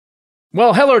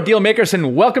Well, hello, deal makers,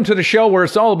 and welcome to the show where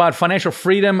it's all about financial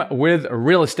freedom with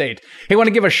real estate. Hey, I want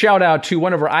to give a shout out to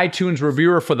one of our iTunes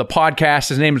reviewer for the podcast.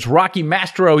 His name is Rocky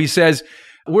Mastro. He says,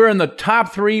 we're in the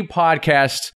top 3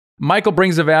 podcasts. Michael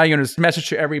brings the value in his message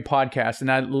to every podcast,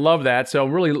 and I love that. So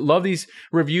really love these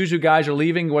reviews you guys are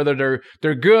leaving, whether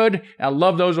they're good. I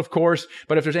love those, of course.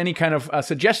 But if there's any kind of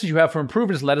suggestions you have for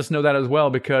improvements, let us know that as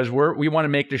well, because we want to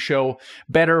make the show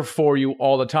better for you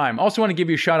all the time. Also want to give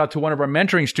you a shout out to one of our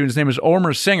mentoring students. His name is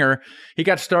Omer Singer. He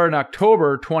got started in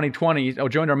October 2020,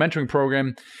 joined our mentoring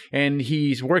program, and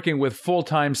he's working with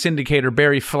full-time syndicator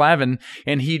Barry Flavin,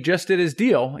 and he just did his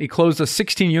deal. He closed a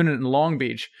 16-unit in Long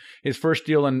Beach, his first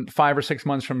deal in 5 or 6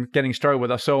 months from getting started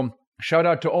with us. So shout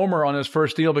out to Omer on his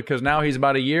first deal, because now he's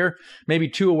about a year, maybe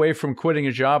 2 away from quitting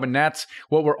his job. And that's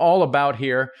what we're all about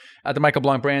here at the Michael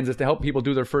Blank Brands, is to help people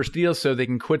do their first deal so they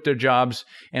can quit their jobs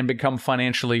and become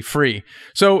financially free.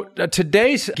 So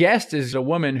today's guest is a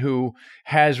woman who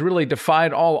has really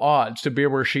defied all odds to be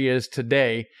where she is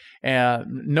today.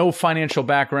 No financial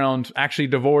background, actually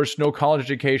divorced, no college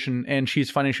education, and she's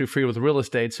financially free with real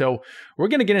estate. So we're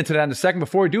going to get into that in a second.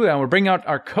 Before we do that, we'll bring out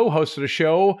our co-host of the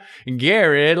show,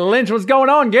 Garrett Lynch. What's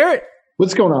going on, Garrett?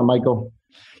 What's going on, Michael?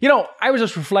 You know, I was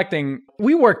just reflecting.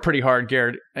 We work pretty hard,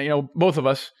 Garrett. You know, both of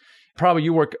us. Probably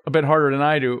you work a bit harder than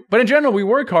I do. But in general, we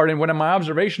work hard. And what my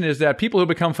observation is that people who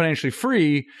become financially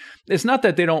free, it's not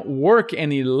that they don't work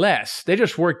any less. They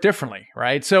just work differently,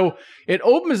 right? So it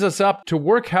opens us up to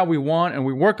work how we want, and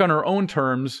we work on our own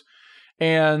terms.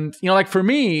 And, you know, like for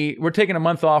me, we're taking a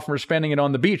month off and we're spending it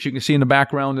on the beach. You can see in the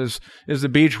background is the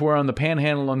beach. We're on the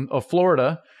panhandle of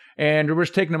Florida. And we're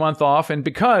just taking a month off. And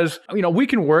because, you know, we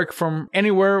can work from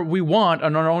anywhere we want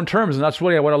on our own terms. And that's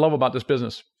really what I love about this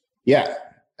business. Yeah.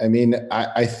 I mean,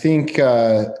 I think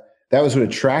that was what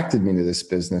attracted me to this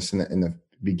business in the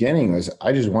beginning. Was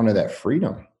I just wanted that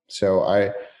freedom.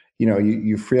 So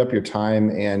you free up your time,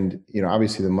 and, you know,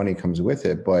 obviously the money comes with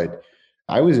it, but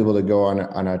I was able to go on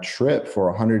a trip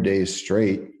for 100 days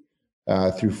straight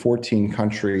through 14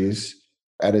 countries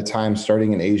at a time,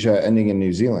 starting in Asia, ending in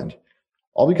New Zealand,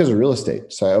 all because of real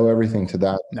estate. So I owe everything to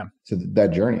that, to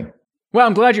that journey. Well,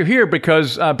 I'm glad you're here,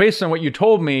 because based on what you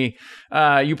told me,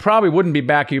 you probably wouldn't be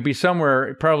back. You'd be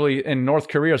somewhere, probably in North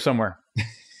Korea somewhere.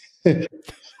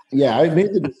 Yeah, I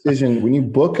made the decision. When you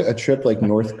book a trip like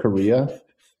North Korea,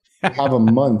 you have a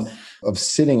month of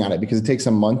sitting on it, because it takes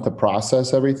a month to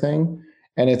process everything.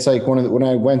 And it's like when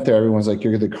I went there, everyone's like,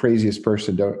 "You're the craziest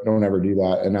person. Don't ever do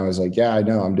that." And I was like, "Yeah, I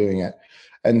know, I'm doing it."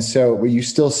 And so, but you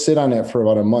still sit on it for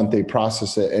about a month. They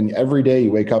process it, and every day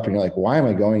you wake up and you're like, "Why am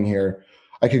I going here?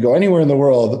 I could go anywhere in the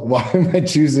world. Why am I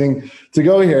choosing to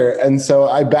go here?" And so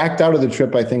I backed out of the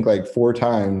trip, I think like 4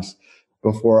 times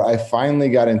before I finally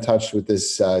got in touch with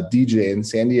this DJ in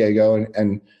San Diego.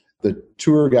 And the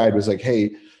tour guide was like,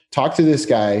 "Hey, talk to this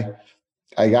guy."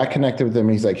 I got connected with him.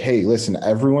 And he's like, "Hey, listen,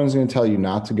 everyone's going to tell you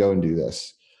not to go and do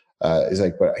this." He's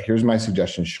like, "But here's my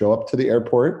suggestion. Show up to the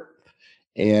airport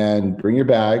and bring your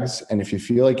bags. And if you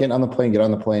feel like getting on the plane, get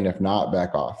on the plane. If not,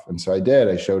 back off." And so I did.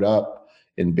 I showed up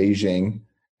in Beijing.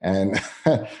 And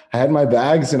I had my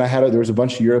bags, and there was a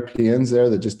bunch of Europeans there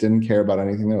that just didn't care about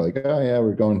anything. They were like, "Oh yeah,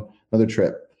 we're going another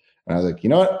trip." And I was like, "You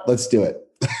know what? Let's do it.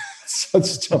 So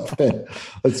let's jump in.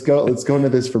 Let's go into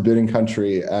this forbidden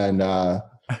country." And I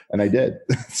did.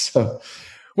 So,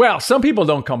 well, some people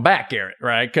don't come back, Garrett,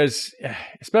 right? Because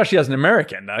especially as an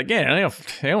American, again,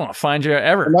 they don't want to find you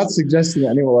ever. I'm not suggesting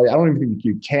anyone. I don't even think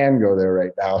you can go there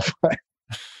right now.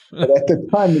 But at the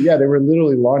time, yeah, they were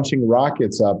literally launching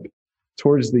rockets up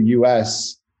towards the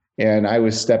U.S., and I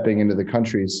was stepping into the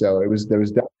country. So there was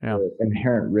definitely an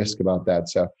inherent risk about that.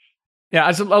 So, yeah,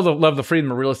 I just love the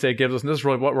freedom of real estate gives us. And this is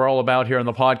really what we're all about here on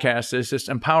the podcast, is just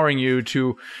empowering you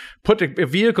to put a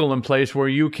vehicle in place where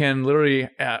you can literally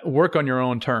work on your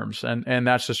own terms. And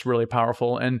that's just really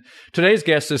powerful. And today's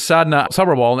guest is Sadhna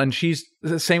Sabharwal, and she's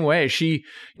the same way. She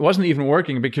wasn't even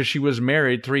working because she was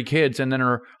married, 3 kids, and then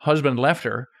her husband left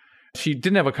her. She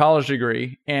didn't have a college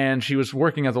degree, and she was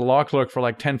working as a law clerk for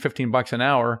like $10-15 an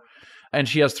hour. And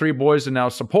she has 3 boys to now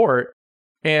support.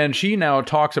 And she now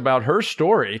talks about her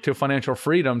story to financial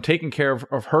freedom, taking care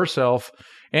of herself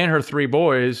and her 3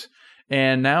 boys.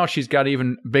 And now she's got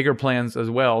even bigger plans as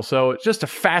well. So it's just a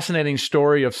fascinating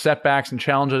story of setbacks and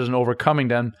challenges and overcoming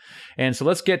them. And so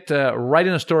let's get right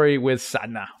in the story with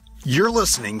Sadhna. You're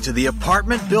listening to the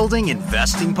Apartment Building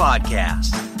Investing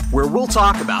Podcast, where we'll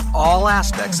talk about all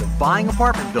aspects of buying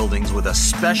apartment buildings with a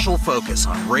special focus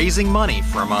on raising money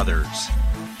from others.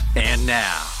 And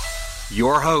now,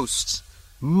 your host,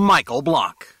 Michael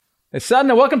Blank. Hey,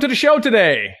 Sadhna, welcome to the show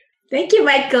today. Thank you,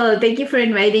 Michael. Thank you for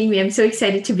inviting me. I'm so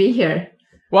excited to be here.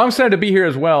 Well, I'm excited to be here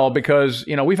as well because,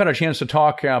 we've had a chance to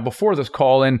talk before this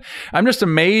call, and I'm just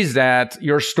amazed at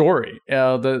your story,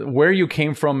 where you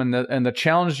came from and the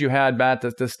challenges you had, Matt,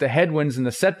 the headwinds and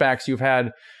the setbacks you've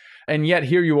had. And yet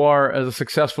here you are as a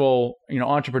successful,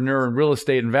 entrepreneur and real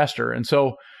estate investor. And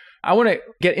so I want to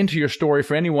get into your story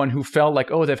for anyone who felt like,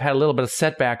 they've had a little bit of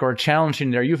setback or a challenge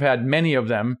in there. You've had many of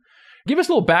them. Give us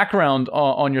a little background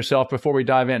on yourself before we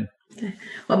dive in.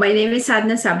 Well, my name is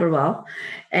Sadhna Sabharwal.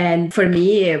 And for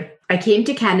me, I came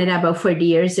to Canada about 40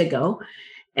 years ago.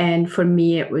 And for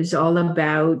me, it was all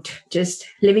about just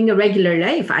living a regular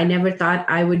life. I never thought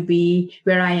I would be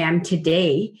where I am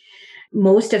today.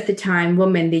 Most of the time,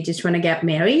 women, they just want to get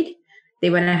married. They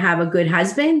want to have a good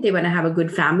husband. They want to have a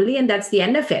good family. And that's the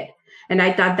end of it. And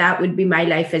I thought that would be my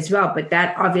life as well. But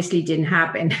that obviously didn't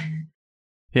happen.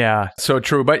 Yeah, so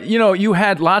true. But you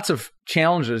had lots of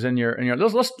challenges in your.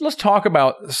 Let's talk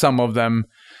about some of them,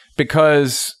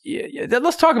 because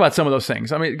let's talk about some of those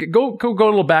things. I mean, go a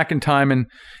little back in time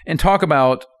and talk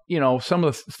about some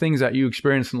of the things that you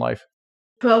experienced in life.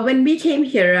 Well, when we came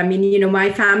here,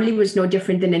 my family was no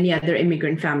different than any other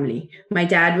immigrant family. My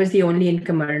dad was the only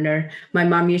income earner. My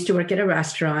mom used to work at a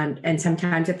restaurant and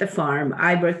sometimes at the farm.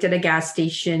 I worked at a gas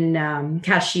station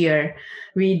cashier.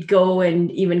 We'd go and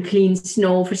even clean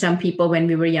snow for some people when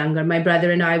we were younger. My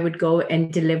brother and I would go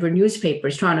and deliver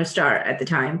newspapers, Toronto Star at the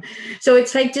time. So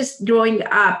it's like just growing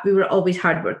up, we were always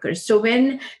hard workers. So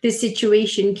when this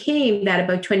situation came that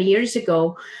about 20 years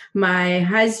ago, my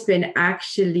husband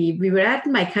we were at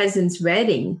my cousin's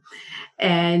wedding.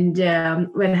 And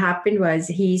what happened was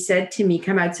he said to me,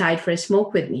 come outside for a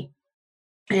smoke with me.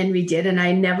 And we did. And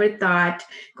I never thought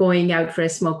going out for a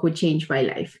smoke would change my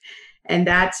life. And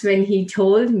that's when he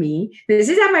told me, this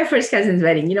is at my first cousin's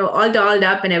wedding, all dolled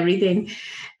up and everything.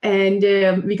 And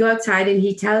we go outside and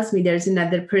he tells me there's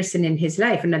another person in his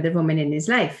life, another woman in his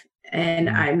life. And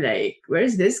I'm like,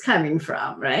 where's this coming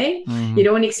from, right? Mm-hmm. You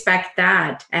don't expect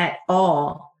that at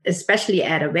all, especially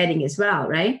at a wedding as well,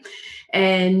 right?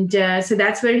 And so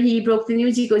that's where he broke the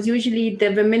news. He goes, usually the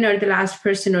women are the last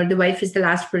person or the wife is the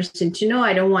last person to know.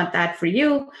 I don't want that for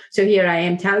you. So here I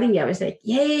am telling you. I was like,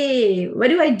 yay, what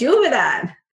do I do with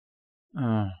that?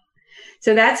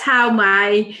 So that's how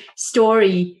my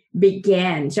story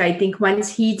began. So I think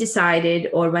once he decided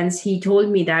or once he told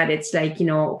me that, it's like,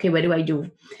 okay, what do I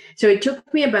do? So it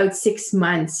took me about 6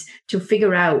 months to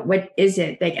figure out what is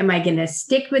it? Like, am I going to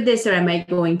stick with this or am I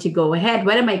going to go ahead?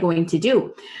 What am I going to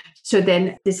do? So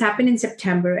then this happened in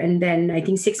September. And then I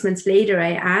think 6 months later,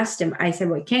 I asked him, I said,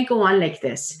 well, it can't go on like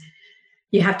this.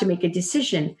 You have to make a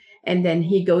decision. And then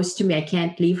he goes to me, I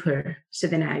can't leave her. So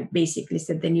then I basically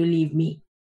said, then you leave me.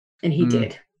 And he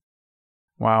did.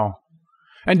 Wow.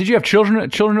 And did you have children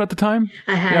at the time?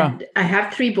 I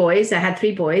have 3 boys. I had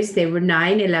 3 boys. They were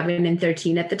 9, 11, and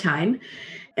 13 at the time.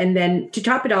 And then to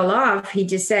top it all off, he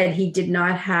just said he did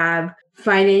not have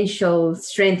financial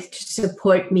strength to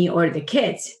support me or the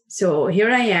kids. So here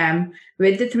I am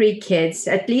with the 3 kids.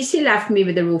 At least he left me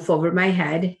with a roof over my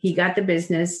head. He got the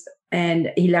business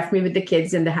and he left me with the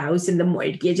kids and the house and the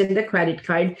mortgage and the credit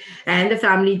card and the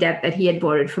family debt that he had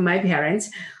borrowed from my parents,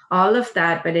 all of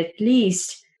that. But at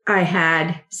least I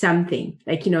had something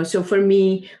so for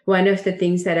me, one of the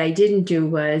things that I didn't do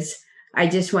was I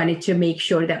just wanted to make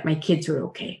sure that my kids were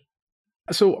okay.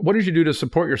 So what did you do to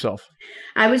support yourself?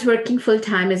 I was working full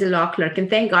time as a law clerk, and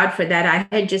thank God for that.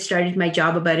 I had just started my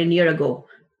job about a year ago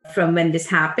from when this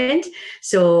happened.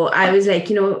 So I was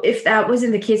like, if that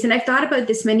wasn't the case, and I've thought about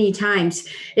this many times,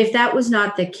 if that was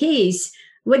not the case,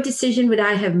 what decision would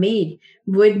I have made?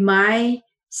 Would my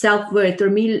self-worth or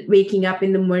me waking up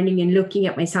in the morning and looking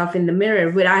at myself in the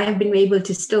mirror, would I have been able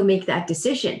to still make that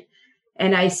decision?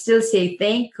 And I still say,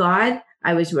 thank God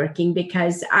I was working,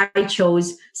 because I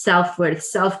chose self-worth,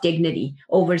 self-dignity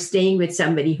over staying with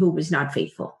somebody who was not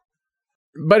faithful.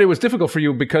 But it was difficult for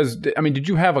you because, did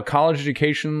you have a college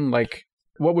education? Like,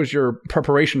 what was your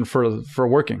preparation for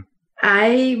working?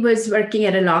 I was working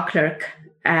at a law clerk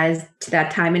as to that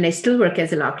time, and I still work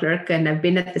as a law clerk, and I've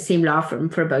been at the same law firm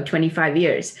for about 25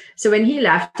 years. So when he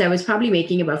left, I was probably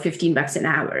making about $15 an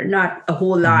hour, not a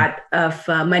whole lot of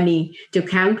money to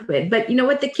count with. But you know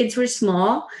what? The kids were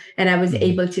small and I was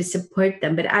able to support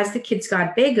them. But as the kids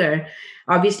got bigger,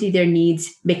 obviously their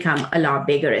needs become a lot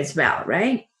bigger as well,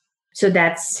 right? So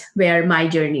that's where my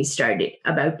journey started,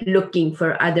 about looking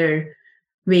for other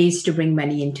ways to bring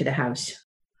money into the house.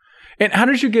 And how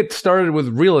did you get started with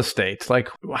real estate? Like,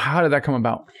 how did that come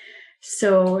about?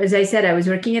 So, as I said, I was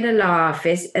working at a law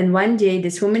office, and one day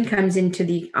this woman comes into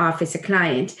the office, a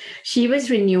client. She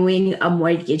was renewing a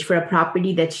mortgage for a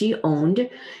property that she owned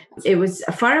It was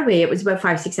far away. It was about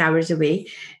 5-6 hours away.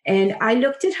 And I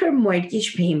looked at her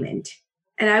mortgage payment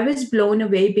and I was blown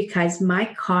away because my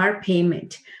car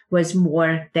payment was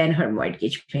more than her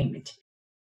mortgage payment.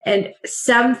 And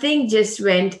something just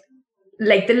went,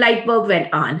 like the light bulb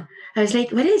went on. I was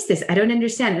like, what is this? I don't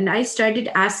understand. And I started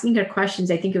asking her questions.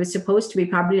 I think it was supposed to be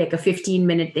probably like a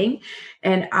 15-minute thing.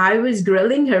 And I was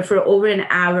grilling her for over an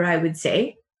hour, I would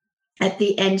say. At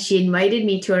the end, she invited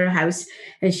me to her house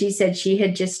and she said she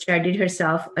had just started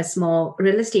herself a small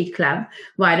real estate club.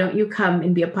 Why don't you come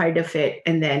and be a part of it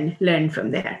and then learn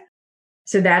from there?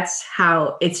 So that's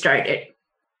how it started.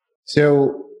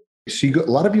 So a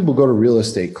lot of people go to real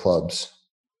estate clubs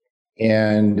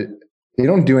and they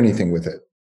don't do anything with it.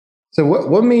 So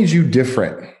what made you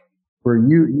different? Where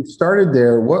you started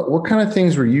there, what kind of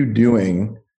things were you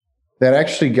doing that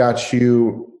actually got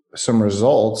you some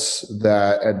results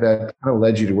that kind of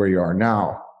led you to where you are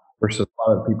now versus a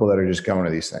lot of people that are just going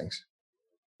to these things?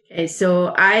 Okay,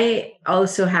 so I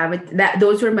also have it that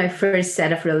those were my first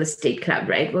set of real estate club,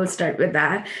 right? We'll start with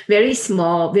that. Very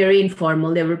small, very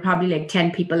informal. There were probably like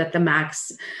 10 people at the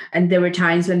max. And there were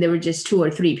times when there were just 2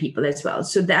 or 3 people as well.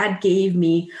 So that gave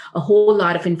me a whole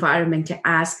lot of environment to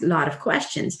ask a lot of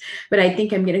questions. But I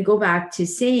think I'm going to go back to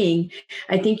saying,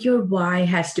 I think your why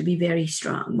has to be very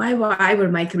strong. My why were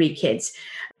my 3 kids.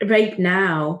 Right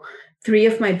now, 3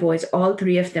 of my boys, all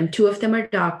 3 of them, 2 of them are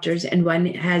doctors and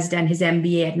 1 has done his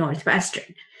MBA at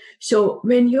Northwestern. So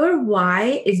when your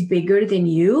why is bigger than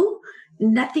you,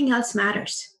 nothing else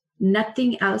matters.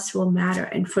 Nothing else will matter.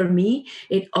 And for me,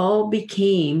 it all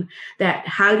became that,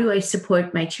 how do I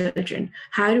support my children?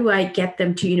 How do I get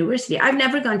them to university? I've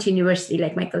never gone to university.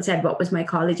 Like Michael said, what was my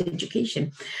college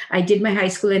education? I did my high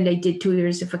school and I did 2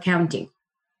 years of accounting.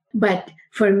 But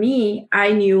for me,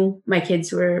 I knew my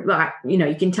kids were, well,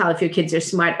 you can tell if your kids are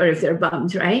smart or if they're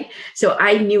bums, right? So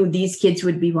I knew these kids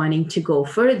would be wanting to go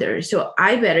further. So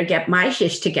I better get my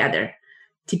shish together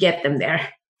to get them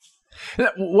there.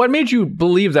 What made you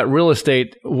believe that real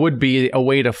estate would be a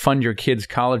way to fund your kids'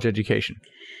 college education?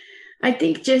 I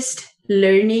think just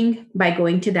learning by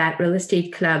going to that real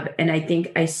estate club. And I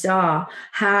think I saw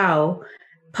how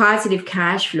positive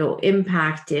cash flow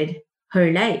impacted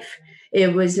her life.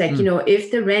 It was like,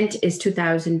 if the rent is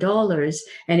 $2,000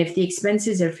 and if the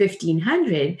expenses are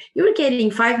 $1,500, you're getting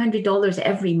 $500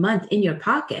 every month in your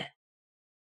pocket.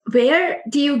 Where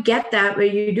do you get that, where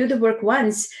you do the work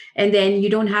once and then you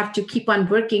don't have to keep on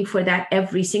working for that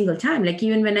every single time? Like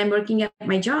even when I'm working at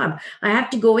my job, I have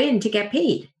to go in to get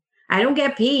paid. I don't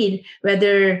get paid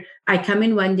whether I come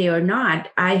in one day or not.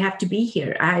 I have to be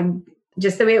here. I'm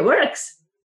just the way it works.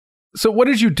 So what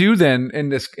did you do then in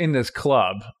this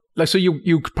club? Like, so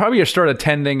you probably start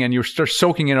attending and you start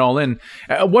soaking it all in.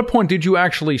 At what point did you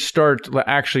actually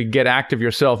get active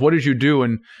yourself? What did you do?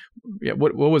 And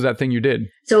what was that thing you did?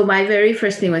 So my very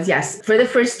first thing was, yes, for the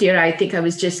first year, I think I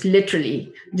was just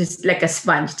literally just like a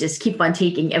sponge, just keep on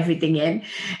taking everything in.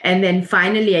 And then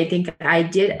finally, I think I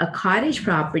did a cottage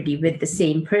property with the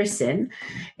same person.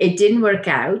 It didn't work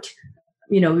out.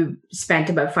 We spent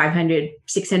about $500,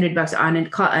 $600 on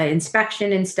an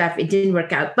inspection and stuff. It didn't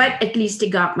work out, but at least it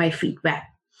got my feet wet.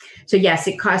 So yes,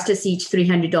 it cost us each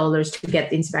 $300 to get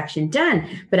the inspection done,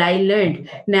 but I learned.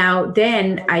 Now,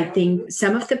 then I think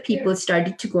some of the people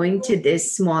started to go into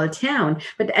this small town.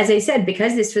 But as I said,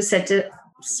 because this was such a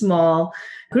small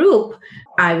group,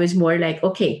 I was more like,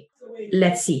 okay,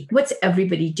 let's see, what's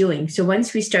everybody doing? So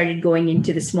once we started going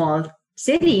into the small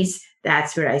cities,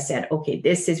 that's where I said, okay,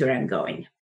 this is where I'm going.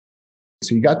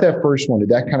 So you got that first one. Did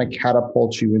that kind of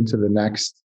catapult you into the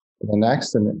next,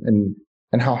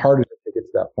 and how hard is it to get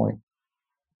to that point?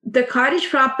 The cottage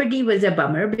property was a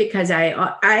bummer because I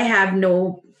have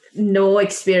no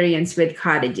experience with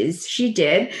cottages. She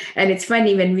did. And it's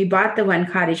funny, when we bought the one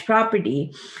cottage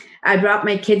property, I brought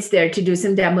my kids there to do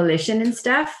some demolition and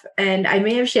stuff. And I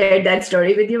may have shared that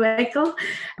story with you, Michael.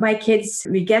 My kids,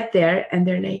 we get there and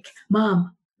they're like,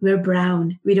 Mom, we're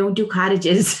brown. We don't do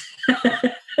cottages.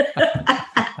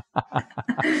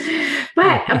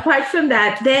 But apart from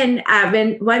that, then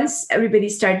once everybody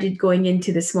started going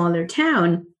into the smaller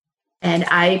town and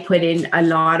I put in a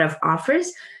lot of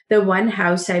offers, the one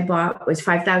house I bought was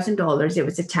 $5,000. It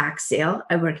was a tax sale.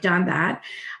 I worked on that.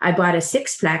 I bought a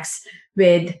 6-plex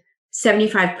with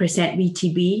 75%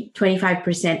 VTB,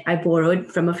 25% I borrowed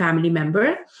from a family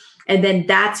member. And then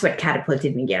that's what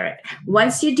catapulted me, Garrett.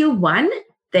 Once you do one,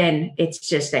 then it's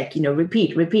just like,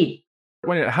 repeat.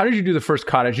 How did you do the first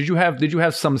cottage? Did you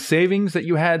have some savings that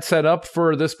you had set up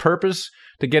for this purpose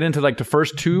to get into like the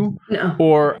first 2? No.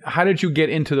 Or how did you get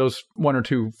into those 1 or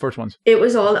 2 first ones? It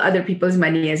was all other people's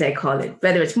money, as I call it,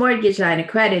 whether it's mortgage, line of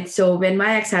credit. So when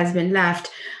my ex-husband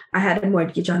left, I had a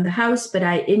mortgage on the house, but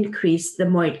I increased the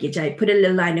mortgage. I put a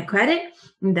little line of credit,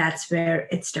 and that's where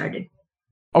it started.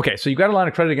 Okay, so you got a line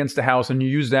of credit against the house, and you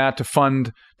used that to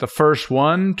fund the first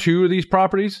 2 of these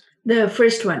properties? The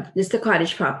first one is the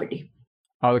cottage property.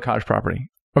 Oh, the cottage property.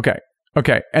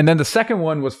 Okay. And then the second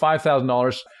one was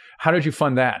 $5,000. How did you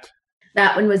fund that?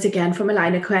 That one was again from a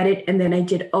line of credit, and then I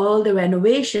did all the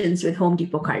renovations with Home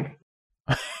Depot card.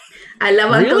 I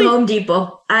love Uncle Home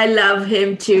Depot. I love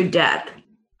him to death.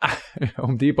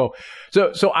 Home Depot.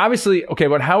 So obviously, okay,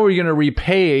 but how are you going to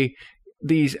repay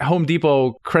these Home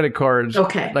Depot credit cards?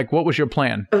 Okay. Like, what was your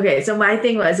plan? Okay, so my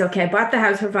thing was, I bought the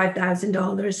house for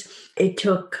 $5,000. It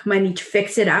took money to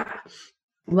fix it up.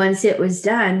 Once it was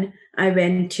done, I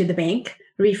went to the bank,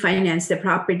 refinanced the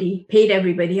property, paid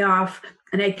everybody off.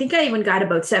 And I think I even got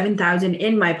about $7,000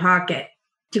 in my pocket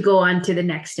to go on to the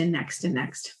next and next and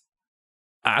next.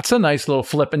 That's a nice little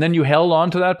flip. And then you held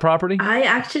on to that property? I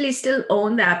actually still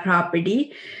own that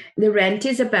property. The rent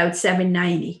is about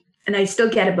 $790, and I still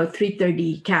get about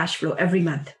 $330 cash flow every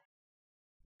month.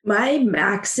 My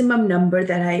maximum number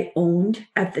that I owned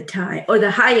at the time, or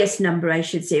the highest number I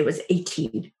should say, was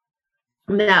 18.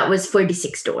 And that was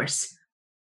 46 doors.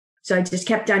 So I just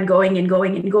kept on going and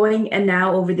going and going. And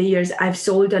now over the years, I've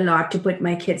sold a lot to put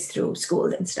my kids through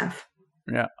school and stuff.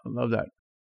 Yeah, I love that.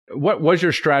 What was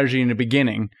your strategy in the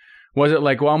beginning? Was it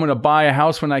like, well, I'm going to buy a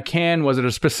house when I can? Was it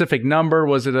a specific number?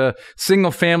 Was it a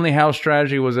single family house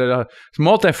strategy? Was it a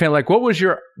multifamily? Like, what was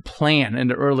your plan in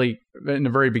the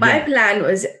very beginning? My plan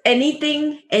was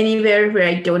anything, anywhere where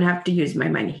I don't have to use my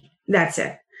money. That's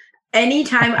it.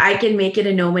 Anytime I can make it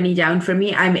a no money down for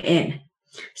me, I'm in.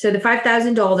 So the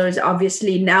 $5,000,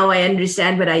 obviously, now I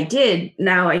understand what I did.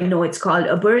 Now I know it's called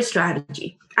a BRRRR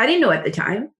strategy. I didn't know at the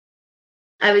time.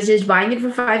 I was just buying it for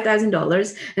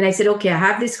 $5,000. And I said, okay, I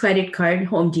have this credit card,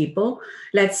 Home Depot.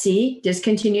 Let's see, just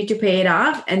continue to pay it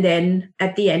off. And then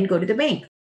at the end, go to the bank.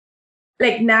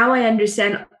 Like now I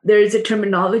understand there is a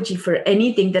terminology for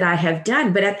anything that I have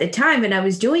done. But at the time when I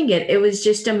was doing it, it was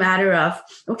just a matter of,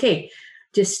 okay,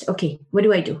 what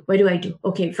do I do? What do I do?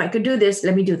 Okay, if I could do this,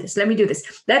 let me do this. Let me do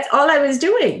this. That's all I was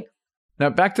doing. Now,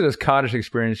 back to this cottage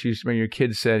experience, when your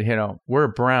kids said, we're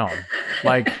brown.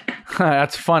 Like,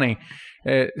 that's funny.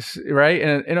 Right.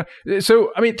 And,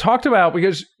 so, I mean, talked about,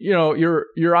 because,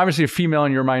 you're obviously a female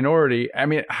and you're a minority. I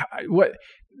mean, what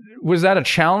was that a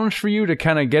challenge for you to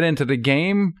kind of get into the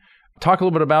game? Talk a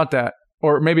little bit about that,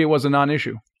 or maybe it was a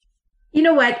non-issue. You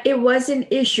know what? It was an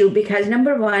issue because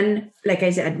number one, like I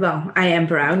said, well, I am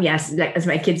brown. Yes. Like, as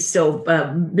my kids so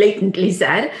blatantly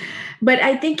said, but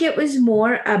I think it was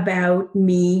more about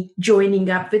me joining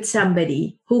up with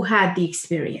somebody who had the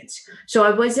experience. So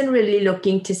I wasn't really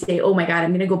looking to say, oh my God,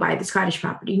 I'm going to go buy this cottage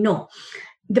property. No,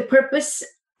 the purpose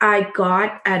I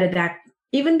got out of that,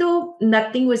 even though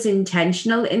nothing was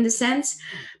intentional in the sense,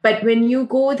 but when you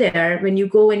go there, when you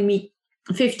go and meet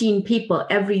 15 people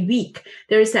every week,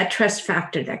 there is that trust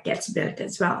factor that gets built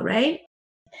as well, right?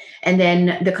 And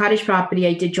then the cottage property,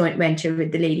 I did joint venture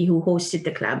with the lady who hosted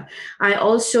the club. I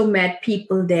also met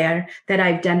people there that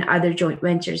I've done other joint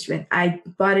ventures with. I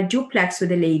bought a duplex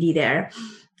with a lady there.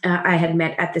 I had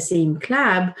met at the same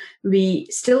club. We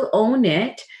still own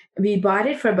it. We bought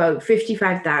it for about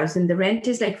 $55,000. The rent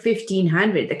is like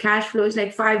 $1,500. The cash flow is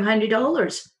like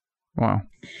 $500. Wow.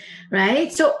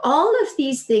 Right? So all of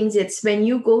these things, it's when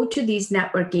you go to these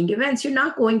networking events, you're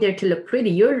not going there to look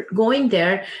pretty. You're going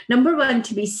there, number one,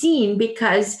 to be seen,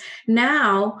 because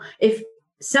now if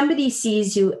somebody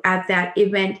sees you at that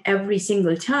event every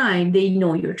single time, they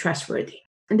know you're trustworthy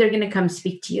and they're going to come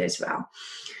speak to you as well.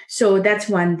 So that's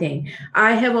one thing.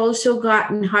 I have also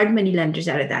gotten hard money lenders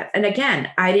out of that. And again,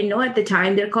 I didn't know at the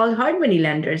time they're called hard money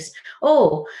lenders.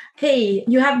 Oh, hey,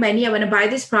 you have money. I want to buy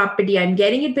this property. I'm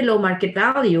getting it below market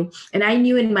value. And I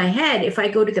knew in my head, if I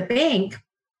go to the bank,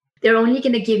 they're only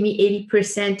going to give me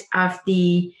 80% of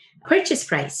the purchase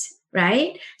price.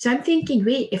 Right? So I'm thinking,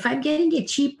 wait, if I'm getting it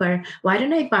cheaper, why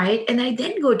don't I buy it? And I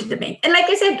then go to the bank. And like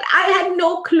I said, I had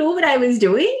no clue what I was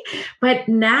doing. But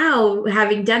now,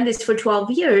 having done this for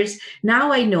 12 years,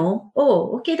 now I know,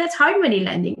 oh, okay, that's hard money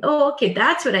lending. Oh, okay,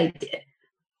 that's what I did.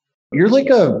 You're like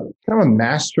a kind of a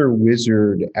master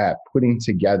wizard at putting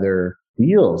together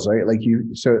deals, right? Like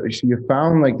so you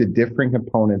found like the different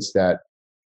components that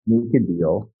make a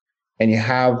deal, and you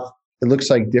have, it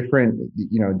looks like different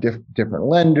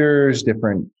lenders,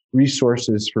 different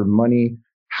resources for money.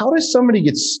 How does somebody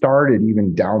get started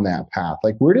even down that path?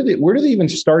 Like where do they even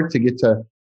start to get to,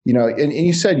 and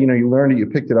you said, you learned it, you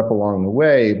picked it up along the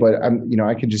way, but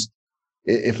I could just,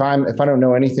 if I don't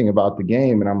know anything about the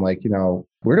game and I'm like,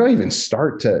 where do I even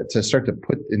start to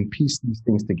put and piece these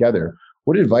things together?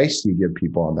 What advice do you give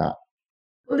people on that?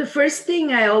 Well, the first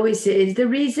thing I always say is the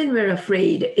reason we're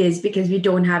afraid is because we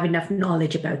don't have enough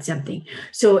knowledge about something.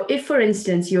 So if, for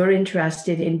instance, you're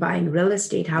interested in buying real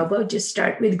estate, how about just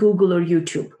start with Google or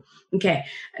YouTube? Okay.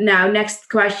 Now, next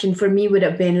question for me would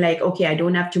have been like, okay, I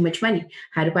don't have too much money.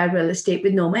 How to buy real estate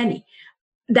with no money?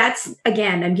 That's,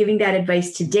 again, I'm giving that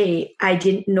advice today. I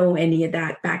didn't know any of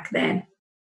that back then.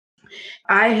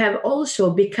 I have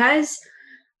also, because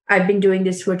I've been doing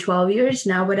this for 12 years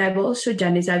now, what I've also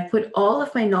done is I've put all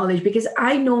of my knowledge, because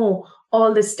I know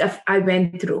all the stuff I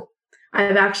went through.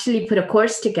 I've actually put a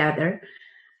course together,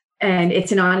 and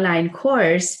it's an online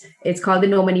course. It's called the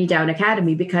No Money Down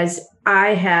Academy, because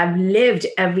I have lived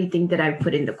everything that I've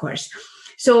put in the course.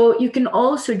 So you can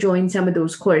also join some of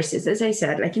those courses. As I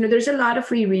said, like, there's a lot of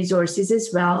free resources as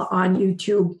well on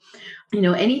YouTube,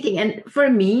 anything. And for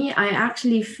me, I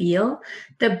actually feel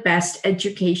the best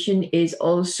education is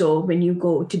also when you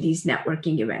go to these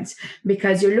networking events,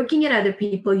 because you're looking at other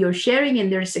people, you're sharing in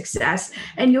their success,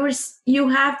 and you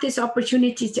have this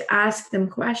opportunity to ask them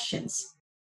questions.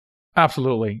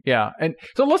 Absolutely. Yeah. And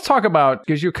so let's talk about,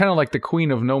 because you're kind of like the queen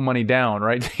of no money down,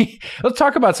 right? Let's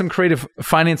talk about some creative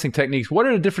financing techniques. What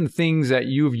are the different things that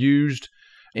you've used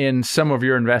in some of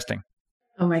your investing?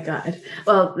 Oh my God.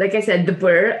 Well, like I said, the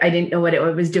BRRRR, I didn't know what it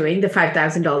was doing, the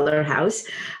 $5,000 house.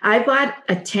 I bought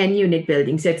a 10-unit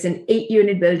building. So it's an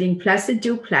 8-unit building plus a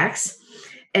duplex.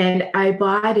 And I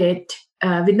bought it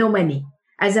with no money.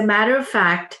 As a matter of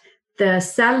fact, the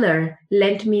seller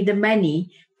lent me the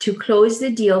money to close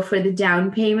the deal for the down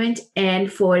payment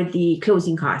and for the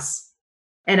closing costs.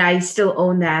 And I still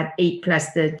own that 8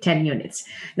 plus the 10 units.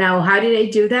 Now, how did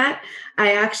I do that?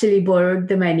 I actually borrowed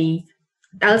the money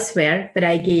elsewhere, but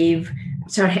I gave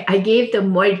the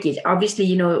mortgage.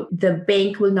 Obviously, the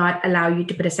bank will not allow you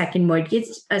to put a second mortgage,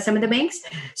 some of the banks.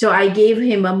 So I gave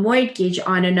him a mortgage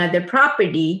on another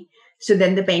property. So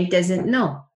then the bank doesn't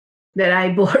know that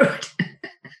I borrowed.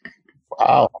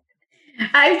 Wow.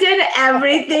 I've done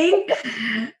everything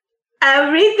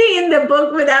in the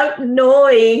book without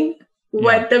knowing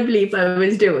what the bleep I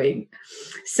was doing.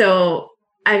 So,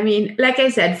 I mean, like I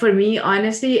said, for me,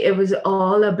 honestly, it was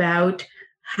all about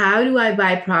how do I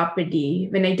buy property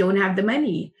when I don't have the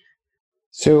money?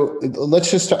 So let's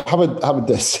just how about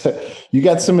this? You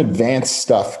got some advanced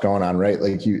stuff going on, right?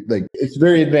 Like it's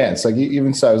very advanced. Like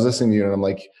even so, I was listening to you and I'm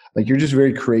like you're just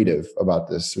very creative about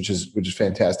this, which is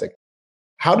fantastic.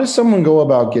 How does someone go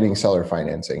about getting seller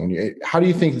financing? How do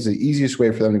you think is the easiest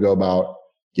way for them to go about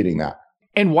getting that?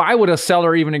 And why would a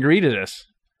seller even agree to this?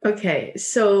 Okay,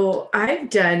 so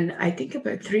I've done, I think,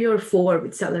 about 3 or 4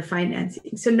 with seller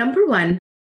financing. So number one,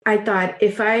 I thought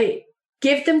if I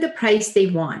give them the price they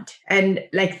want, and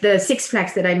like the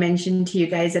sixplex that I mentioned to you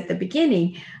guys at the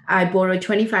beginning, I borrowed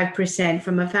 25%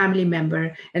 from a family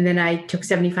member, and then I took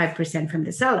 75% from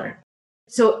the seller.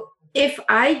 So if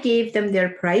I gave them their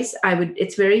price,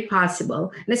 it's very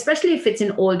possible, and especially if it's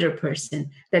an older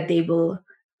person, that they will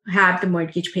have the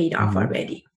mortgage paid off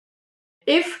already.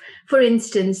 If, for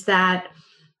instance, that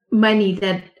money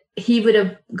that he would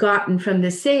have gotten from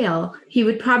the sale, he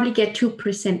would probably get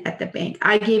 2% at the bank.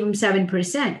 I gave him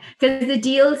 7% because the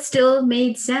deal still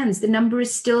made sense. The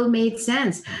numbers still made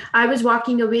sense. I was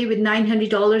walking away with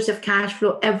 $900 of cash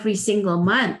flow every single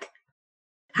month.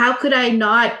 How could I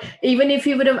not? Even if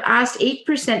he would have asked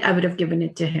 8%, I would have given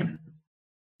it to him.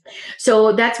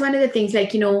 So that's one of the things,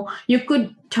 like, you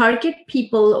could target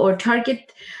people or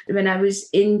when I was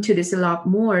into this a lot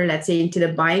more, let's say into the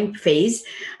buying phase,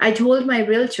 I told my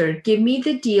realtor, give me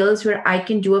the deals where I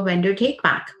can do a vendor take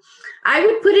back. I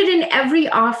would put it in every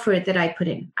offer that I put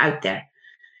in out there.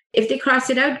 If they cross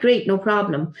it out, great, no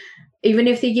problem. Even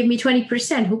if they give me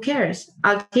 20%, who cares?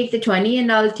 I'll take the 20 and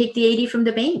I'll take the 80 from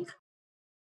the bank.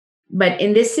 But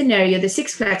in this scenario, the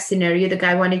sixplex scenario, the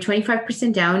guy wanted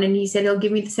 25% down and he said he'll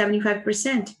give me the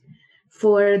 75%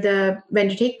 for the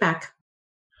vendor take back.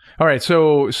 All right.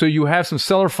 So you have some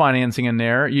seller financing in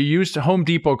there. You used Home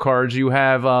Depot cards. You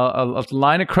have a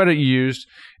line of credit you used.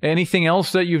 Anything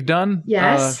else that you've done?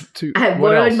 Yes. I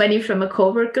borrowed money from a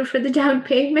coworker for the down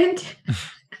payment.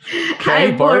 Okay,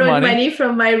 I borrowed money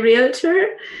from my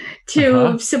realtor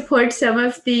to support some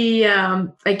of the,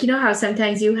 how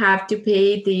sometimes you have to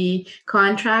pay the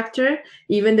contractor,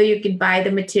 even though you could buy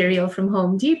the material from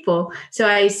Home Depot. So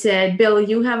I said, Bill,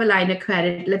 you have a line of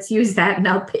credit. Let's use that and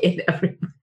I'll pay it every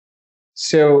month.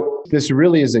 So this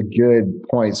really is a good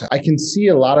point. So I can see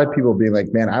a lot of people being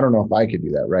like, man, I don't know if I could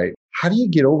do that, right? How do you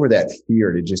get over that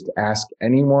fear to just ask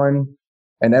anyone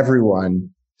and everyone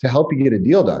to help you get a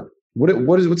deal done?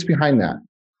 What's behind that?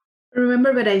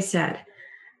 Remember what I said.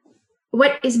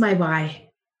 What is my why?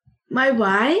 My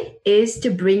why is to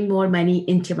bring more money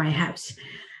into my house.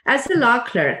 As a law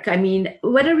clerk, I mean,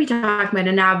 what are we talking about?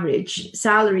 An average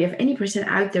salary of any person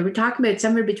out there, we're talking about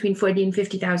somewhere between $40,000 and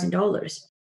 $50,000.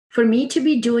 For me to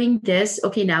be doing this,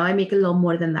 okay, now I make a little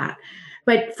more than that.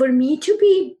 But for me to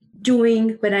be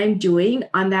doing what I'm doing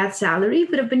on that salary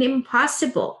would have been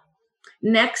impossible,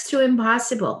 next to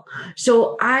impossible.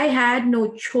 So I had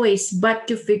no choice but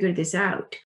to figure this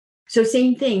out. So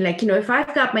same thing, like, if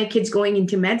I've got my kids going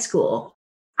into med school,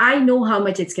 I know how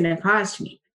much it's going to cost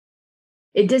me.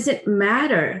 It doesn't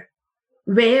matter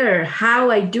where,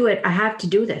 how I do it. I have to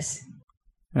do this.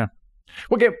 Yeah.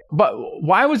 Okay. But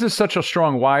why was this such a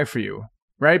strong why for you?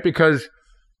 Right? Because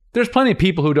there's plenty of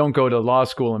people who don't go to law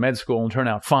school and med school and turn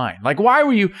out fine. Like, why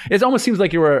were you, it almost seems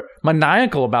like you were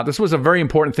maniacal about this. Was a very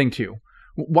important thing to you.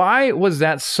 Why was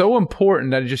that so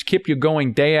important that it just kept you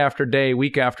going day after day,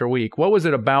 week after week? What was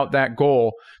it about that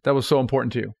goal that was so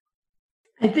important to you?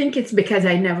 I think it's because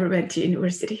I never went to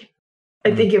university.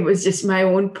 I think it was just my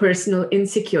own personal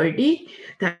insecurity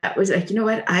that was like, you know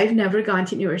what? I've never gone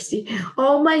to university.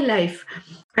 All my life,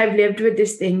 I've lived with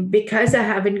this thing. Because I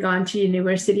haven't gone to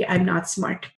university, I'm not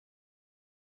smart.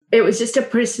 It was just a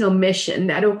personal mission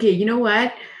that, okay, you know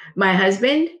what? My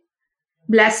husband,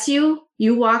 bless you,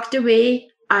 you walked away.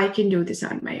 I can do this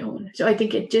on my own. So I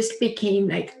think it just became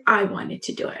like, I wanted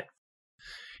to do it.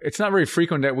 It's not very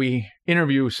frequent that we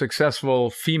interview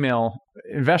successful female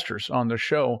investors on the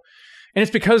show. And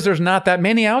it's because there's not that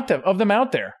many of them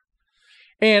out there.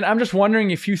 And I'm just wondering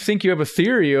if you think you have a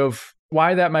theory of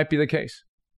why that might be the case.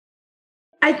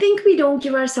 I think we don't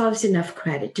give ourselves enough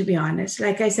credit, to be honest.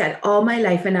 Like I said, all my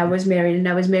life when I was married, and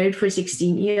I was married for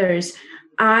 16 years,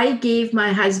 I gave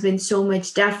my husband so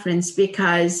much deference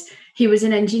because he was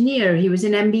an engineer, he was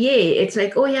an MBA. It's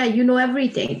like, oh yeah, you know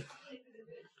everything.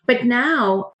 But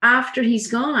now, after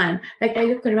he's gone, like I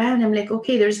look around and I'm like,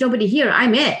 okay, there's nobody here.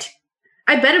 I'm it.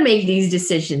 I better make these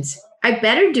decisions. I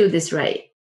better do this right.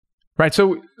 Right.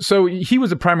 So he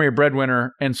was the primary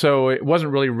breadwinner, and so it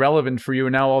wasn't really relevant for you.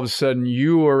 And now all of a sudden,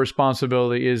 your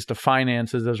responsibility is the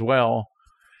finances as well.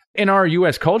 In our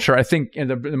U.S. culture, I think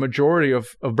the majority of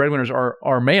breadwinners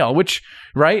are male, which,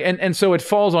 right? And so it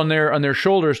falls on their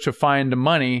shoulders to find the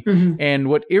money. Mm-hmm. And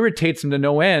what irritates them to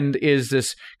no end is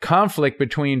this conflict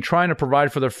between trying to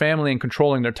provide for their family and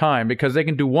controlling their time, because they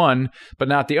can do one, but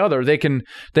not the other. They can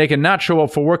not show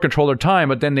up for work, control their time,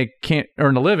 but then they can't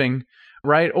earn a living,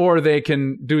 right? Or they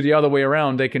can do the other way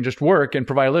around. They can just work and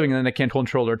provide a living, and then they can't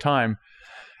control their time.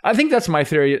 I think that's my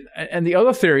theory. And the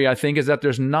other theory, I think, is that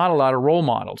there's not a lot of role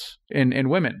models in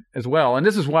women as well. And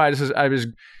this is why I was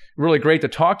really great to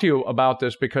talk to you about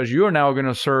this, because you are now going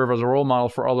to serve as a role model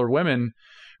for other women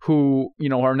who,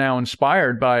 are now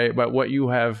inspired by what you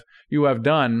have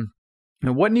done.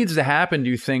 And what needs to happen, do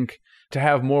you think, to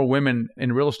have more women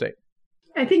in real estate?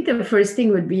 I think the first thing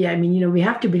would be, we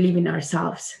have to believe in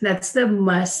ourselves. That's the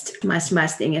must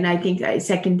thing. And I think the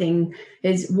second thing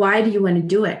is, why do you want to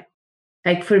do it?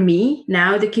 Like for me,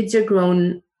 now the kids are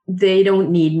grown. They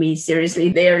don't need me. Seriously.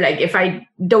 They're like, if I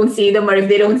don't see them or if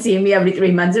they don't see me every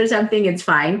 3 months or something, it's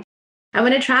fine. I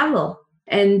want to travel.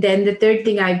 And then the third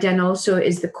thing I've done also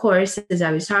is the course, as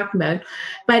I was talking about.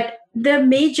 But the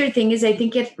major thing is, I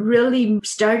think it really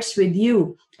starts with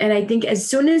you. And I think as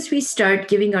soon as we start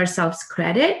giving ourselves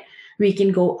credit, we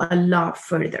can go a lot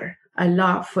further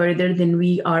than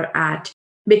we are at.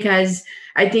 Because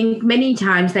I think many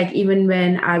times, like even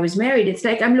when I was married, it's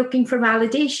like I'm looking for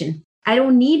validation. I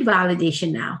don't need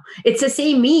validation now. It's the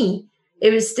same me.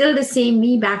 It was still the same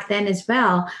me back then as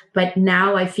well. But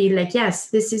now I feel like, yes,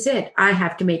 this is it. I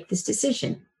have to make this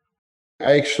decision.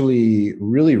 I actually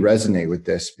really resonate with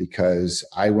this because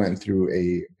I went through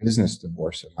a business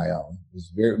divorce of my own. It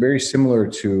was very, very similar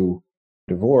to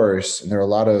divorce. And there are a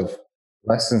lot of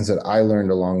lessons that I learned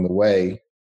along the way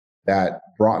that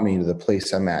brought me to the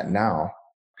place I'm at now.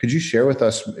 Could you share with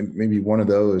us maybe one of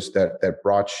those that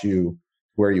brought you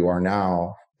where you are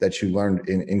now, that you learned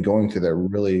in going through that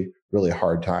really, really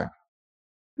hard time?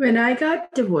 When I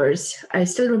got divorced, I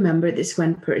still remember this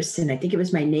one person. I think it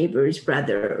was my neighbor's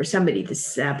brother or somebody,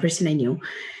 this person I knew.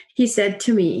 He said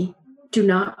to me, do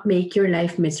not make your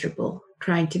life miserable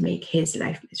trying to make his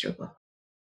life miserable.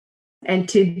 And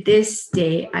to this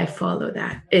day, I follow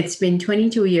that. It's been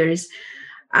 22 years.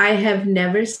 I have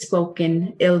never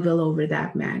spoken ill will over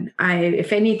that man.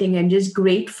 If anything, I'm just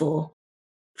grateful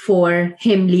for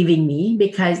him leaving me,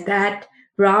 because that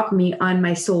brought me on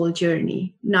my soul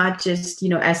journey, not just,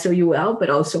 SOUL, but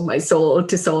also my soul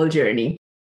to soul journey.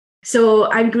 So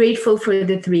I'm grateful for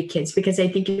the 3 kids, because I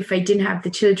think if I didn't have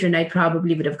the children, I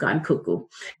probably would have gone cuckoo.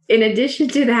 In addition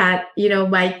to that,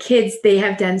 my kids, they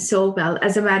have done so well.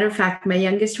 As a matter of fact, my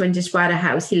youngest one just bought a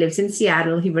house. He lives in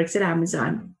Seattle. He works at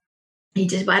Amazon. He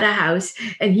just bought a house,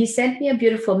 and he sent me a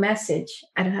beautiful message.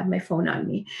 I don't have my phone on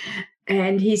me.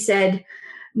 And he said,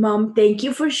 Mom, thank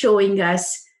you for showing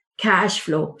us cash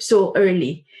flow so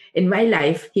early in my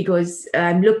life. He goes,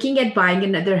 I'm looking at buying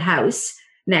another house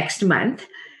next month.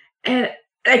 And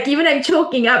like, even I'm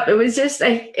choking up. It was just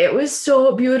like, it was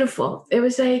so beautiful. It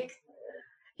was like,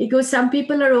 he goes, some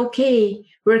people are okay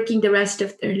working the rest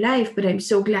of their life, but I'm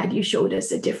so glad you showed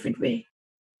us a different way.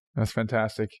 That's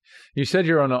fantastic. You said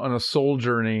you're on a soul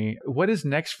journey. What is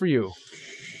next for you?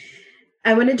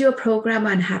 I want to do a program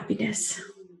on happiness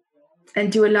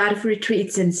and do a lot of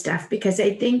retreats and stuff, because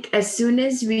I think as soon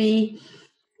as we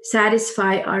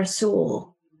satisfy our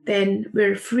soul, then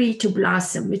we're free to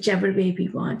blossom whichever way we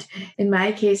want. In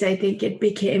my case, I think it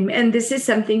became, and this is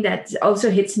something that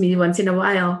also hits me once in a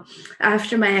while,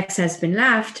 after my ex-husband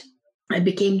left, I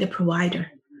became the provider.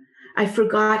 I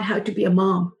forgot how to be a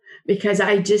mom, because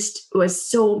I just was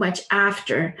so much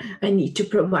after, I need to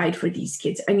provide for these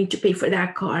kids. I need to pay for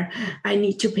that car. I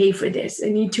need to pay for this. I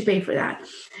need to pay for that.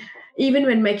 Even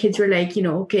when my kids were like,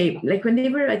 okay, like when they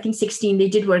were, I think 16, they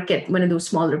did work at one of those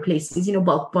smaller places,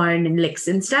 Bulk Barn and Licks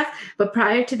and stuff. But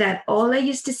prior to that, all I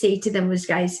used to say to them was,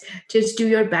 guys, just do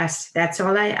your best. That's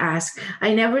all I ask.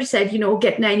 I never said,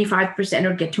 get 95%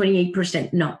 or get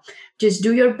 28%. No, just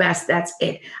do your best. That's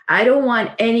it. I don't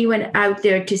want anyone out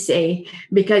there to say,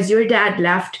 because your dad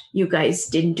left, you guys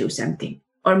didn't do something,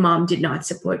 or mom did not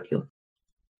support you.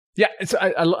 Yeah,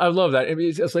 I love that.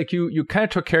 It's like you kind of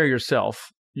took care of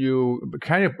yourself. You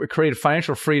kind of created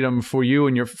financial freedom for you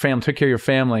and your family, took care of your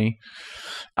family.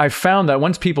 I found that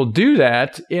once people do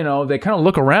that, they kind of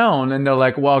look around and they're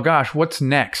like, well, gosh, what's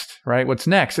next, right? What's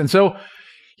next? And so,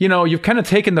 you've kind of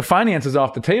taken the finances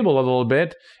off the table a little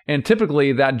bit. And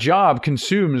typically that job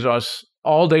consumes us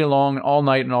all day long, all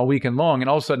night, and all weekend long. And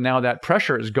all of a sudden now that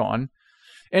pressure is gone.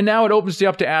 And now it opens you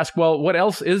up to ask, well, what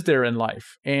else is there in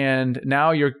life? And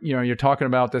now you're talking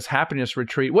about this happiness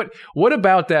retreat. What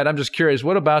about that? I'm just curious.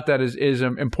 What about that is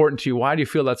important to you? Why do you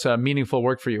feel that's a meaningful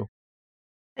work for you?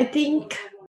 I think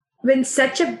when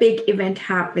such a big event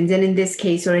happens, and in this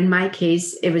case, or in my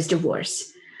case, it was divorce,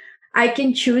 I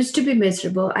can choose to be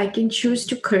miserable. I can choose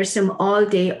to curse him all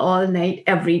day, all night,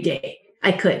 every day.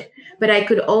 I could. But I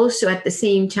could also at the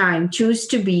same time choose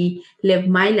to live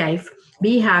my life,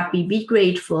 be happy, be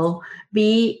grateful,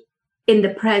 be in the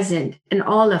present, and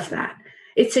all of that.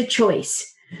 It's a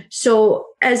choice. So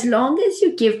as long as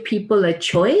you give people a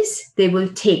choice, they will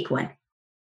take one.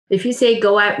 If you say,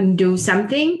 go out and do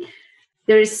something,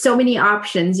 there's so many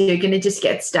options. You're going to just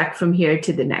get stuck from here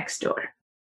to the next door.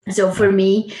 So for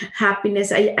me,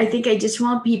 happiness, I think I just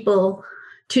want people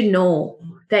to know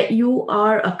that you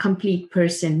are a complete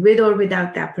person, with or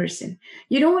without that person.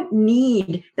 You don't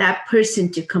need that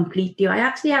person to complete you. I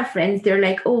actually have friends, they're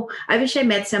like, oh, I wish I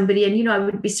met somebody and, I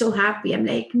would be so happy. I'm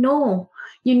like, no,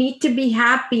 you need to be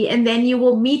happy and then you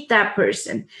will meet that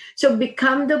person. So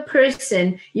become the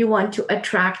person you want to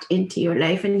attract into your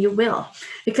life, and you will.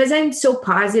 Because I'm so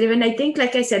positive. And I think,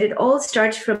 like I said, it all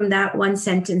starts from that one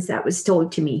sentence that was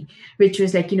told to me, which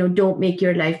was like, don't make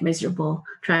your life miserable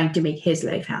trying to make his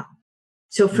life hell.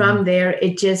 So from there,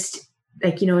 it just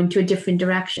into a different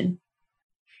direction.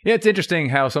 Yeah, it's interesting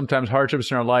how sometimes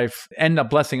hardships in our life end up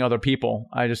blessing other people.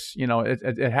 I just,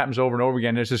 it happens over and over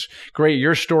again. It's just great.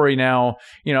 Your story now,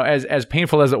 as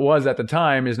painful as it was at the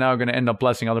time, is now going to end up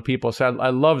blessing other people. So I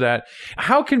love that.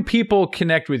 How can people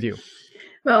connect with you?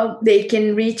 Well, they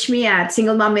can reach me at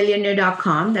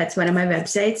singlemommillionaire.com. That's one of my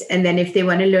websites. And then if they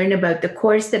want to learn about the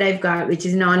course that I've got, which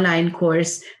is an online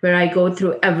course where I go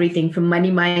through everything from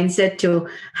money mindset to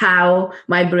how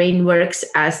my brain works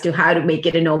as to how to make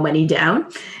it a no money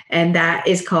down. And that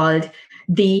is called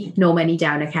the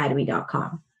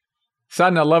NoMoneyDownAcademy.com.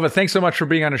 Sadhana, I love it. Thanks so much for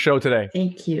being on the show today.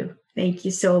 Thank you. Thank you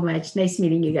so much. Nice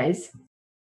meeting you guys.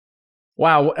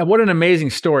 Wow. What an amazing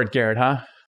story, Garrett, huh?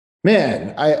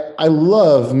 Man, I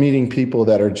love meeting people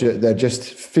that are that just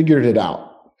figured it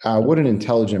out. What an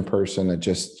intelligent person that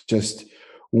just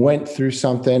went through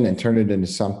something and turned it into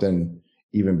something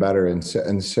even better.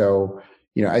 And so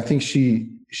I think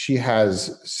she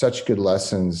has such good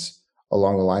lessons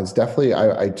along the lines. Definitely,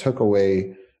 I took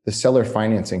away the seller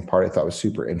financing part. I thought was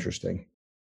super interesting.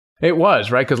 It was,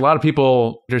 right? Because a lot of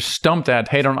people, they're stumped at,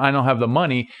 hey, I don't have the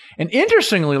money. And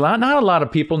interestingly, not a lot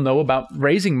of people know about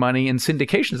raising money in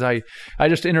syndications. I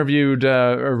just interviewed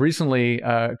recently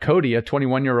Cody, a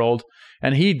 21-year-old,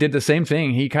 and he did the same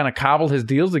thing. He kind of cobbled his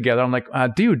deals together. I'm like,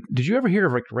 dude, did you ever hear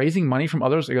of raising money from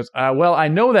others? He goes, well, I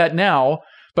know that now,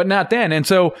 but not then. And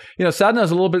so, Sadhana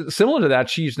is a little bit similar to that.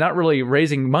 She's not really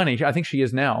raising money. I think she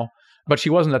is now. but she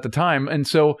wasn't at the time. And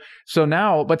so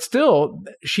now, but still,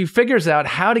 she figures out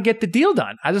how to get the deal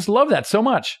done. I just love that so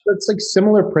much. It's like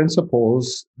similar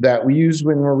principles that we use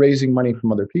when we're raising money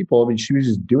from other people. I mean, she was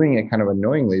just doing it kind of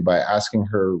unknowingly by asking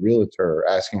her realtor or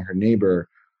asking her neighbor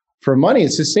for money.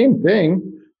 It's the same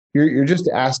thing. You're just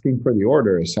asking for the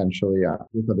order, essentially,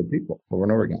 with other people over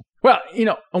and over again. Well,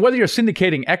 and whether you're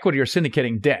syndicating equity or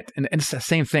syndicating debt, and it's the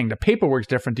same thing. The paperwork's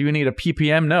different. Do you need a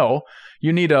PPM? No.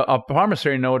 You need a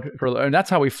promissory note, and that's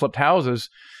how we flipped houses.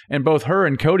 And both her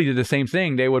and Cody did the same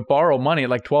thing. They would borrow money at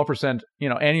like 12%,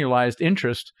 annualized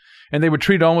interest, and they would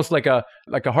treat it almost like a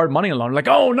hard money loan. Like,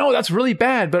 oh no, that's really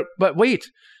bad. But wait,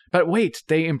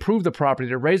 they improve the property,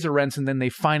 they raise the rents, and then they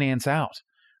finance out.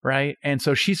 Right. And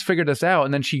so she's figured this out,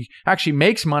 and then she actually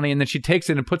makes money, and then she takes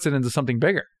it and puts it into something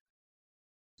bigger.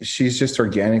 She's just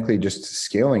organically just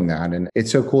scaling that. And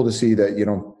it's so cool to see that,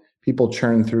 people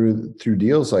churn through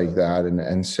deals like that.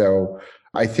 And so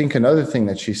I think another thing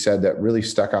that she said that really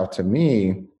stuck out to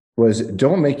me was,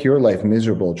 don't make your life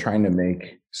miserable trying to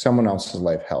make someone else's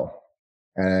life hell.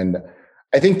 And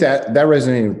I think that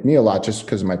resonated with me a lot just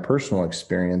because of my personal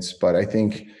experience. But I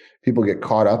think people get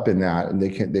caught up in that, and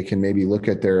they can maybe look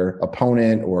at their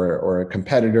opponent or a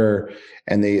competitor,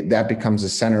 and that becomes the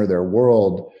center of their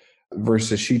world,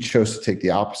 versus she chose to take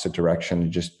the opposite direction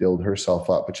and just build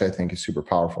herself up, which I think is super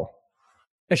powerful.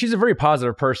 And she's a very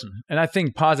positive person. And I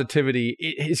think positivity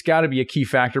has got to be a key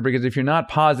factor, because if you're not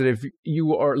positive,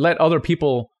 you let other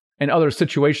people and other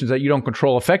situations that you don't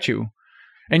control affect you,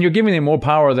 and you're giving them more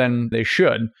power than they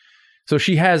should. So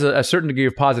she has a certain degree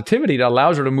of positivity that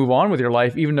allows her to move on with your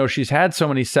life, even though she's had so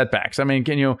many setbacks. I mean,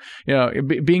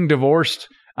 being divorced,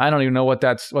 I don't even know what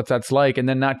that's like, and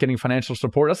then not getting financial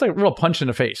support. That's like a real punch in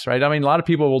the face, right? I mean, a lot of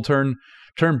people will turn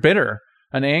bitter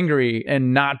and angry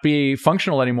and not be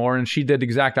functional anymore, and she did the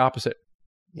exact opposite.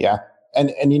 Yeah,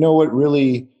 and you know what?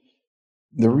 Really,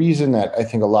 the reason that I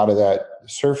think a lot of that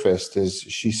surfaced is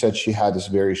she said she had this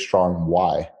very strong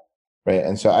why. Right.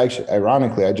 And so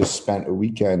ironically, I just spent a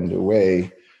weekend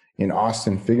away in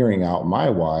Austin figuring out my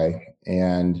why.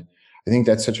 And I think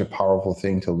that's such a powerful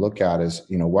thing to look at is,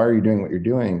 why are you doing what you're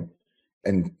doing,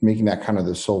 and making that kind of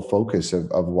the sole focus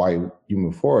of why you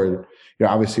move forward.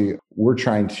 Obviously we're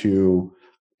trying to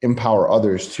empower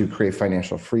others to create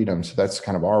financial freedom. So that's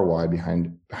kind of our why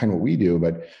behind what we do.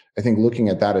 But I think looking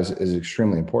at that is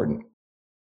extremely important.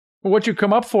 What'd you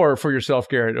come up for yourself,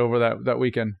 Garrett, over that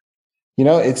weekend?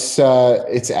 It's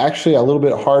actually a little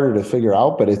bit harder to figure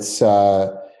out, but it's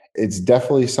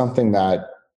definitely something that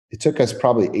it took us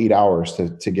probably 8 hours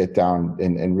to get down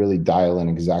and really dial in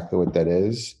exactly what that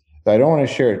is. I don't want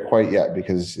to share it quite yet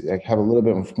because I have a little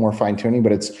bit more fine tuning,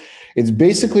 but it's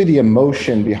basically the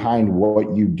emotion behind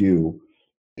what you do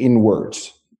in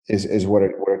words is what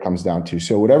it comes down to.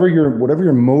 So whatever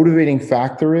your motivating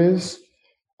factor is,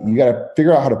 you got to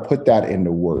figure out how to put that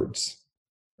into words.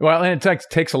 Well, and it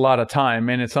takes a lot of time,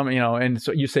 and it's something, and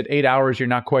so you said 8 hours, you're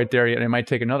not quite there yet. It might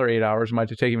take another 8 hours, it might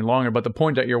take even longer, but the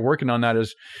point that you're working on that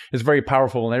is very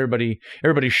powerful, and everybody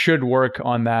should work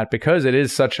on that, because it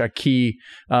is such a key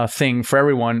thing for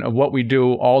everyone of what we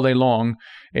do all day long.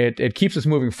 It keeps us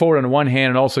moving forward on the one hand,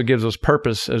 and also gives us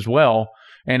purpose as well.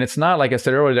 And it's not, like I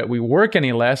said earlier, that we work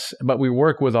any less, but we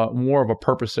work with more of a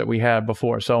purpose that we had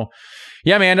before. So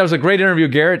yeah, man, that was a great interview,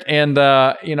 Garrett. And,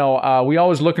 we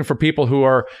always looking for people who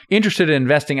are interested in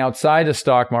investing outside the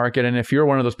stock market. And if you're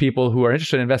one of those people who are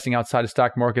interested in investing outside the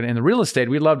stock market in the real estate,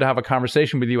 we'd love to have a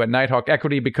conversation with you at Nighthawk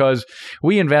Equity, because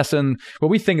we invest in what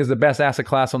we think is the best asset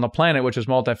class on the planet, which is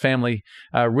multifamily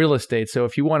real estate. So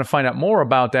if you want to find out more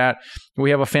about that, we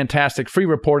have a fantastic free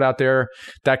report out there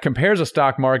that compares the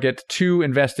stock market to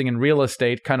investing in real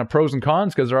estate, kind of pros and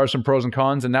cons, because there are some pros and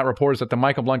cons. And that report is at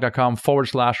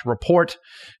themichaelblank.com/report.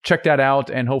 Check that out,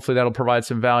 and hopefully that'll provide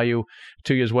some value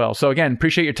to you as well. So again,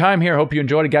 appreciate your time here. Hope you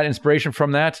enjoyed it, got inspiration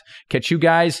from that. Catch you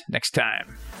guys next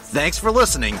time. Thanks for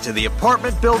listening to the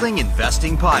Apartment Building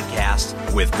Investing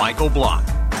Podcast with Michael Blank.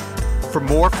 For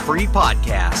more free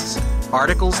podcasts,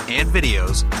 articles, and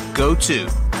videos, go to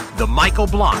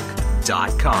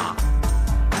themichaelblank.com.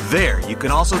 There, you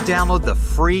can also download the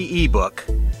free ebook,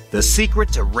 The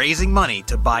Secret to Raising Money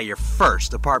to Buy Your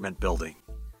First Apartment Building.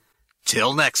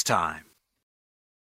 Till next time.